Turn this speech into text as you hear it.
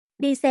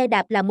Đi xe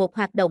đạp là một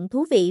hoạt động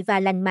thú vị và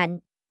lành mạnh,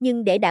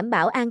 nhưng để đảm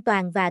bảo an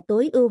toàn và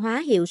tối ưu hóa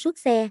hiệu suất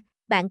xe,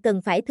 bạn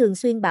cần phải thường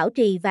xuyên bảo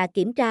trì và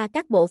kiểm tra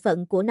các bộ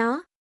phận của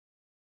nó.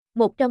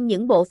 Một trong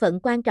những bộ phận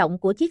quan trọng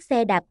của chiếc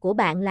xe đạp của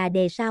bạn là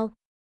đề sau.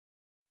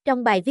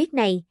 Trong bài viết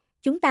này,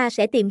 chúng ta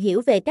sẽ tìm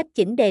hiểu về cách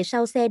chỉnh đề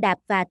sau xe đạp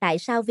và tại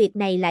sao việc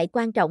này lại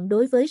quan trọng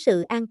đối với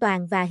sự an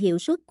toàn và hiệu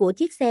suất của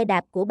chiếc xe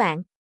đạp của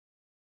bạn.